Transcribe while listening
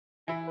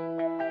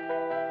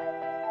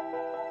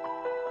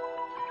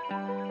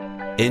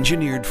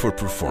Engineered for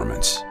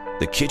performance,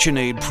 the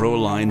KitchenAid Pro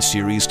Line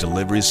series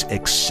delivers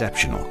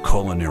exceptional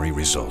culinary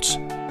results.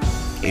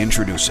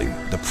 Introducing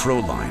the Pro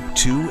Line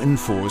 2 and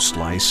 4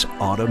 slice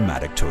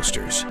automatic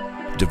toasters.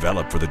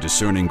 Developed for the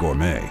discerning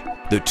gourmet,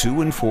 the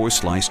 2 and 4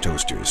 slice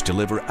toasters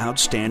deliver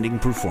outstanding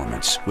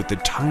performance with the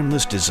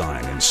timeless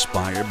design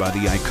inspired by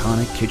the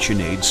iconic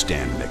KitchenAid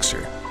stand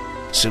mixer.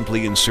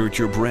 Simply insert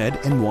your bread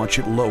and watch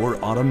it lower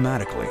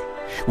automatically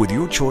with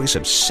your choice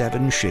of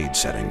 7 shade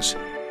settings.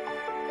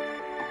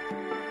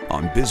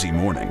 On busy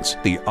mornings,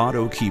 the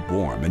Auto Keep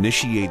Warm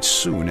initiates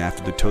soon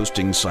after the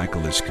toasting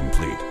cycle is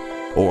complete.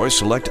 Or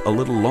select a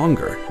little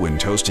longer when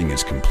toasting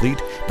is complete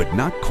but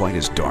not quite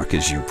as dark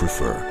as you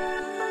prefer.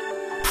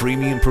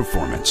 Premium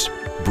performance,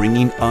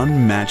 bringing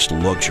unmatched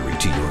luxury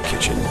to your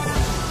kitchen.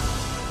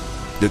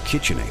 The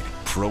KitchenAid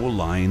Pro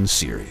Line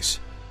series.